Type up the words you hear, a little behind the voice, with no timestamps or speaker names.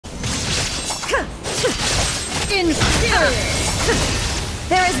Inferior!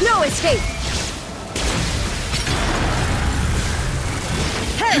 There is no escape!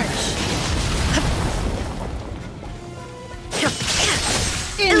 Perish!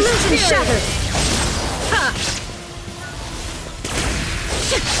 Illusion shattered!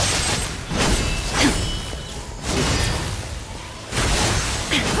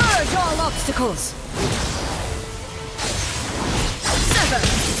 Purge all obstacles! Sever!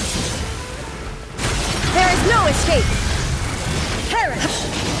 There is no escape! Perish!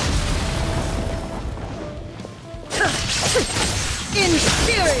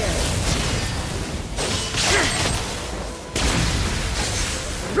 Inferior!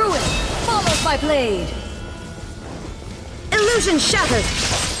 Ruin, followed by blade! Illusion shattered!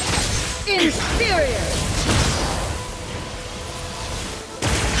 Inferior!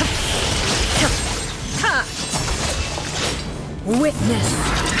 Witness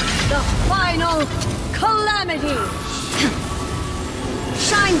the final calamity!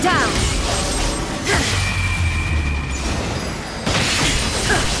 Shine down!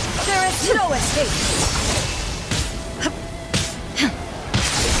 There is no escape!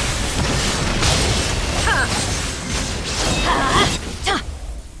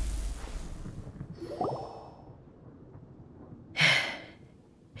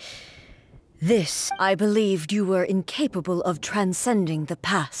 This, I believed you were incapable of transcending the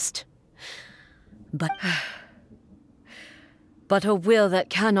past. But a will that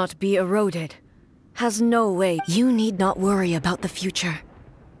cannot be eroded has no way. You need not worry about the future.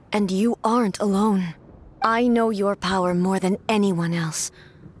 And you aren't alone. I know your power more than anyone else.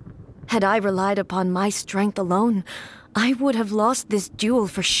 Had I relied upon my strength alone, I would have lost this duel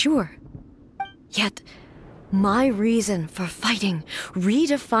for sure. Yet, my reason for fighting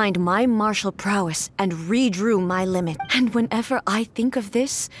redefined my martial prowess and redrew my limit. And whenever I think of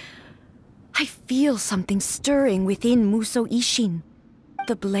this, I feel something stirring within Muso Ishin.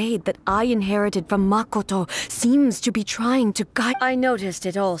 The blade that I inherited from Makoto seems to be trying to guide— I noticed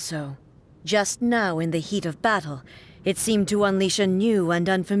it also. Just now in the heat of battle, it seemed to unleash a new and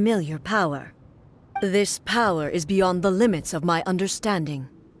unfamiliar power. This power is beyond the limits of my understanding.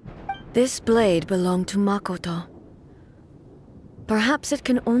 This blade belonged to Makoto. Perhaps it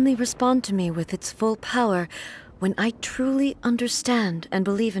can only respond to me with its full power when I truly understand and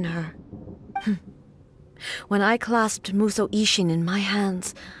believe in her. When I clasped Muso Ishin in my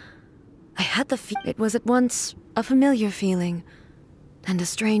hands, I had the it was at once a familiar feeling and a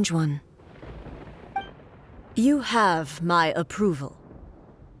strange one. You have my approval.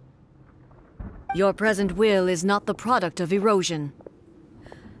 Your present will is not the product of erosion.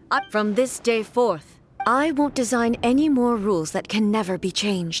 From this day forth, I won't design any more rules that can never be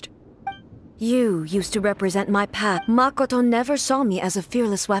changed. You used to represent my path. Makoto never saw me as a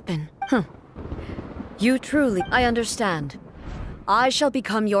fearless weapon. You truly— I understand. I shall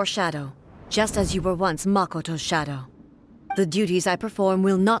become your shadow, just as you were once Makoto's shadow. The duties I perform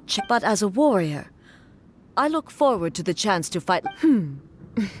will not change, but as a warrior, I look forward to the chance to fight—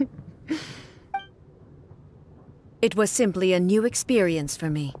 It was simply a new experience for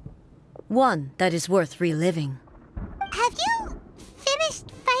me. One that is worth reliving. Have you finished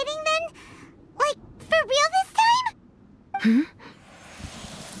fighting then? Like, for real this time?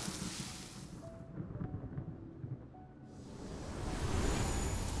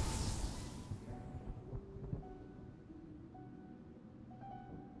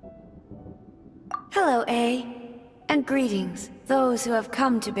 Hello, A. And greetings, those who have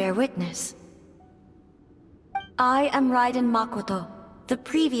come to bear witness. I am Raiden Makoto, the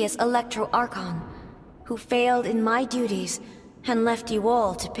previous Electro Archon, who failed in my duties and left you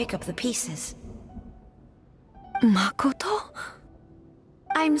all to pick up the pieces. Makoto?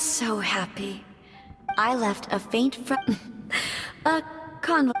 I'm so happy. I left a faint a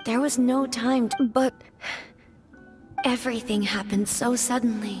convoy. There was no time to— but everything happened so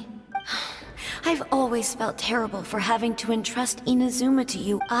suddenly. I've always felt terrible for having to entrust Inazuma to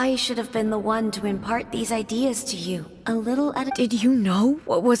you. I should have been the one to impart these ideas to you, a little at a— Did you know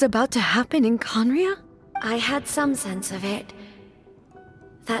what was about to happen in Conria? I had some sense of it.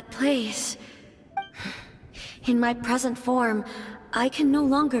 That place— in my present form, I can no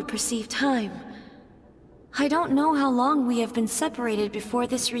longer perceive time. I don't know how long we have been separated before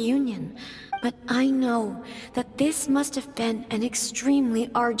this reunion, but I know that this must have been an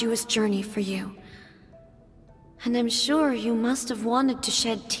extremely arduous journey for you. And I'm sure you must have wanted to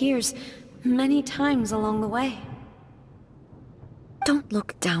shed tears many times along the way. Don't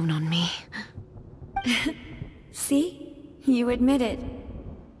look down on me. See? You admit it.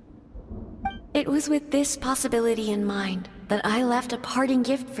 It was with this possibility in mind that I left a parting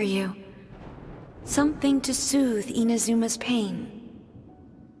gift for you. Something to soothe Inazuma's pain.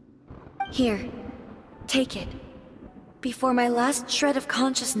 Here, take it, before my last shred of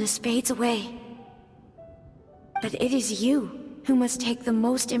consciousness fades away. But it is you who must take the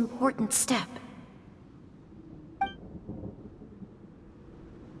most important step.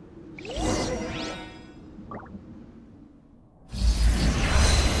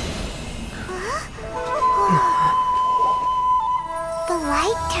 The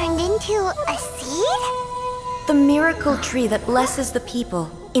light turned into a seed? The miracle tree that blesses the people,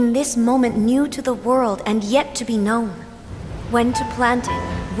 in this moment new to the world and yet to be known. When to plant it,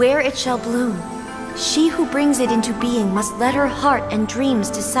 where it shall bloom. She who brings it into being must let her heart and dreams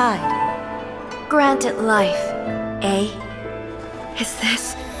decide. Grant it life, eh?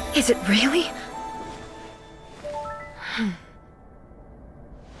 Is it really?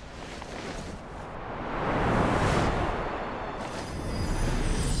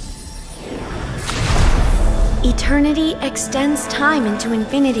 Eternity extends time into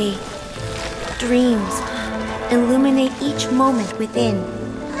infinity. Dreams illuminate each moment within.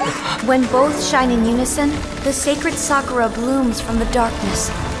 When both shine in unison, the sacred Sakura blooms from the darkness,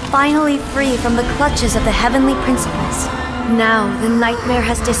 finally free from the clutches of the heavenly principles. Now the nightmare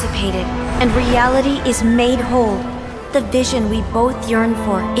has dissipated, and reality is made whole. The vision we both yearn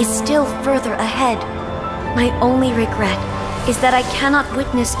for is still further ahead. My only regret is that I cannot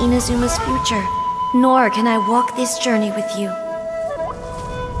witness Inazuma's future, nor can I walk this journey with you.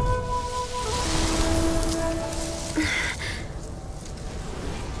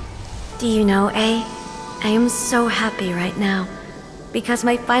 Do you know, I am so happy right now, because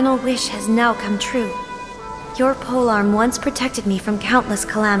my final wish has now come true. Your polearm once protected me from countless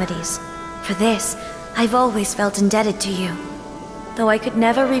calamities. For this, I've always felt indebted to you. Though I could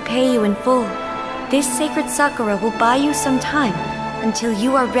never repay you in full, this sacred Sakura will buy you some time until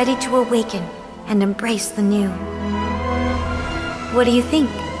you are ready to awaken and embrace the new. What do you think?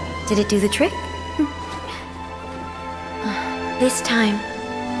 Did it do the trick? This time,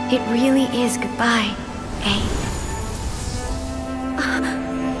 it really is goodbye, eh?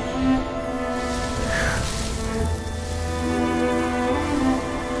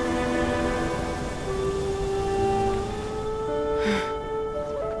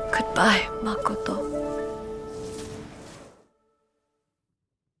 Goodbye, Makoto.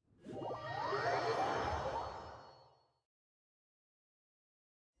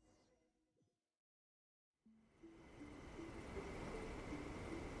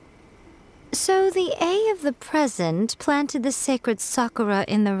 So the A of the present planted the sacred Sakura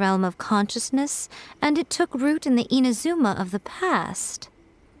in the realm of consciousness, and it took root in the Inazuma of the past.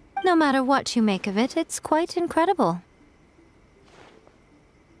 No matter what you make of it, it's quite incredible.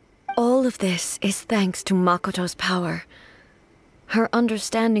 All of this is thanks to Makoto's power. Her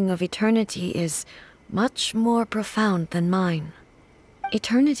understanding of eternity is much more profound than mine.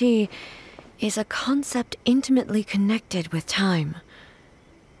 Eternity is a concept intimately connected with time.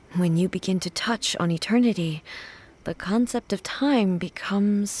 When you begin to touch on eternity, the concept of time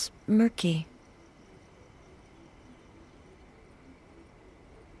becomes murky.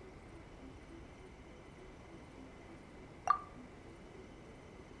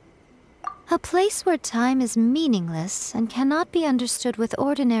 A place where time is meaningless and cannot be understood with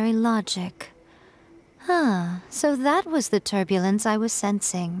ordinary logic. So that was the turbulence I was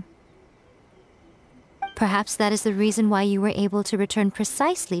sensing. Perhaps that is the reason why you were able to return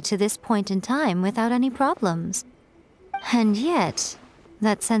precisely to this point in time without any problems. And yet,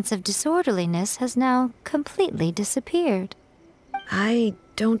 that sense of disorderliness has now completely disappeared. I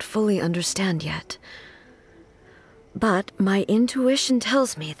don't fully understand yet. But my intuition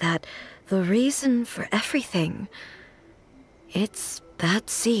tells me that the reason for everything, it's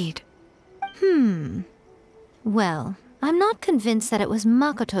that seed. Well, I'm not convinced that it was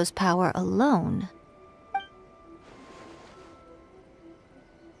Makoto's power alone.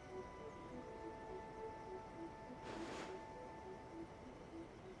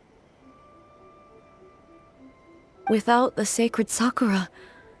 Without the sacred Sakura,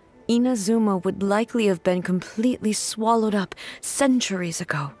 Inazuma would likely have been completely swallowed up centuries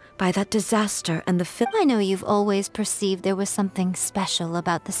ago by that disaster and the I know you've always perceived there was something special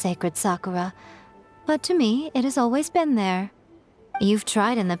about the sacred Sakura, but to me, it has always been there. You've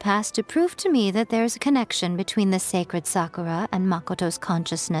tried in the past to prove to me that there's a connection between the sacred Sakura and Makoto's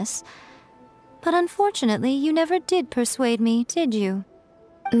consciousness, but unfortunately, you never did persuade me, did you?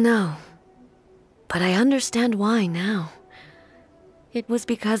 No. But I understand why now. It was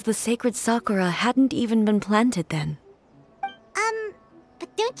because the sacred Sakura hadn't even been planted then.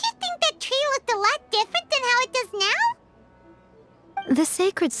 But don't you think that tree looked a lot different than how it does now? The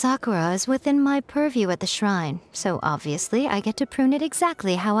sacred sakura is within my purview at the shrine, so obviously I get to prune it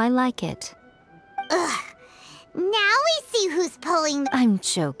exactly how I like it. Ugh. Now we see who's pulling. I'm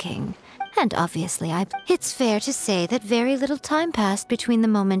joking. And obviously, it's fair to say that very little time passed between the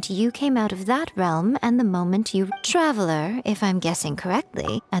moment you came out of that realm and the moment you... Traveler, if I'm guessing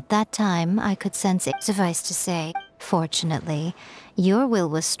correctly, at that time I could sense it. Suffice to say, fortunately, your will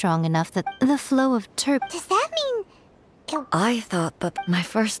was strong enough that the flow of Does that mean... I thought, but my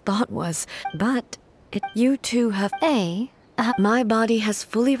first thought was, you two have... My body has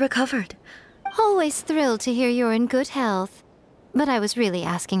fully recovered. Always thrilled to hear you're in good health. But I was really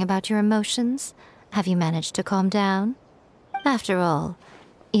asking about your emotions. Have you managed to calm down? After all,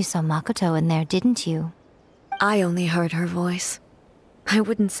 you saw Makoto in there, didn't you? I only heard her voice. I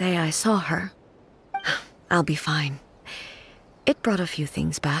wouldn't say I saw her. I'll be fine. It brought a few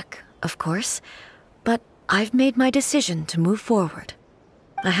things back, of course, but I've made my decision to move forward.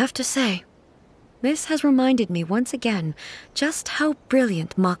 I have to say, this has reminded me once again just how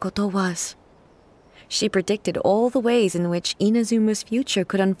brilliant Makoto was. She predicted all the ways in which Inazuma's future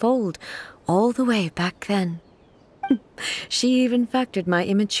could unfold, all the way back then. She even factored my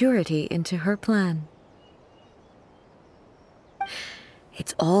immaturity into her plan.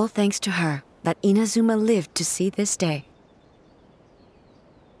 It's all thanks to her that Inazuma lived to see this day.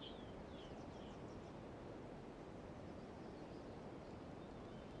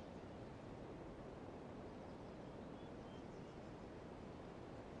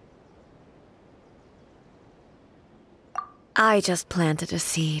 I just planted a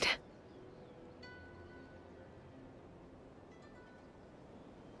seed.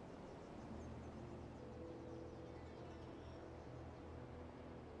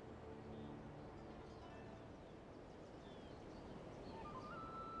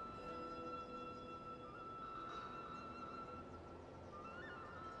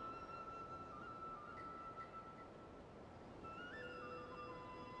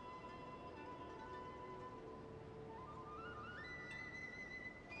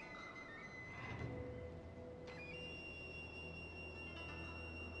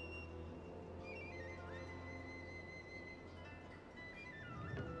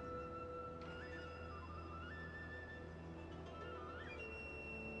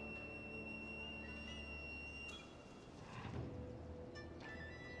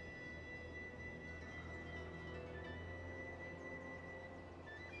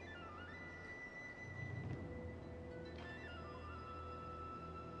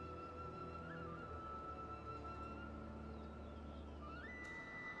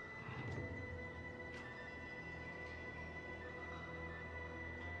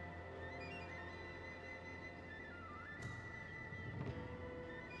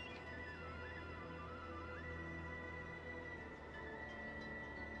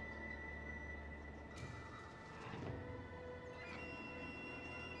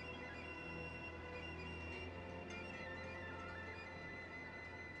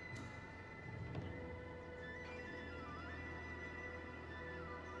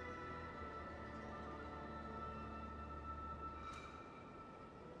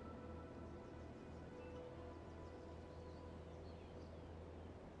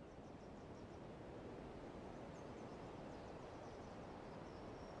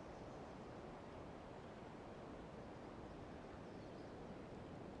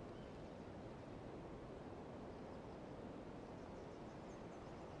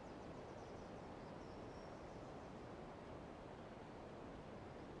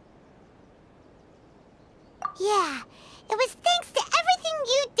 Yeah, it was thanks to everything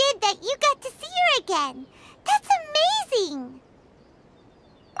you did that you got to see her again. That's amazing!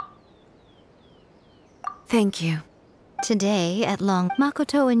 Thank you. Today, at long,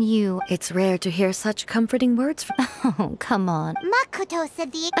 Makoto and you... It's rare to hear such comforting words from... Oh, come on. Makoto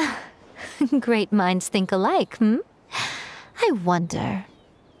said the... Great minds think alike, hmm? I wonder,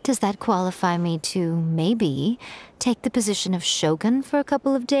 does that qualify me to, maybe, take the position of Shogun for a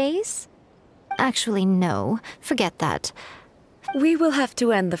couple of days? Actually, no. Forget that. We will have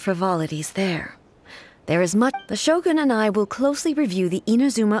to end the frivolities there. There is much... The Shogun and I will closely review the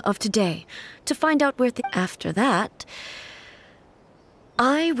Inazuma of today to find out where After that,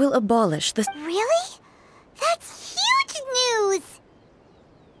 I will abolish the... Really? That's huge news!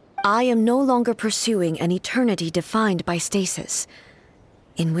 I am no longer pursuing an eternity defined by stasis.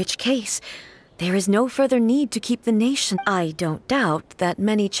 In which case, there is no further need to keep the nation. I don't doubt that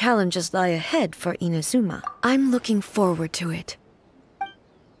many challenges lie ahead for Inazuma. I'm looking forward to it.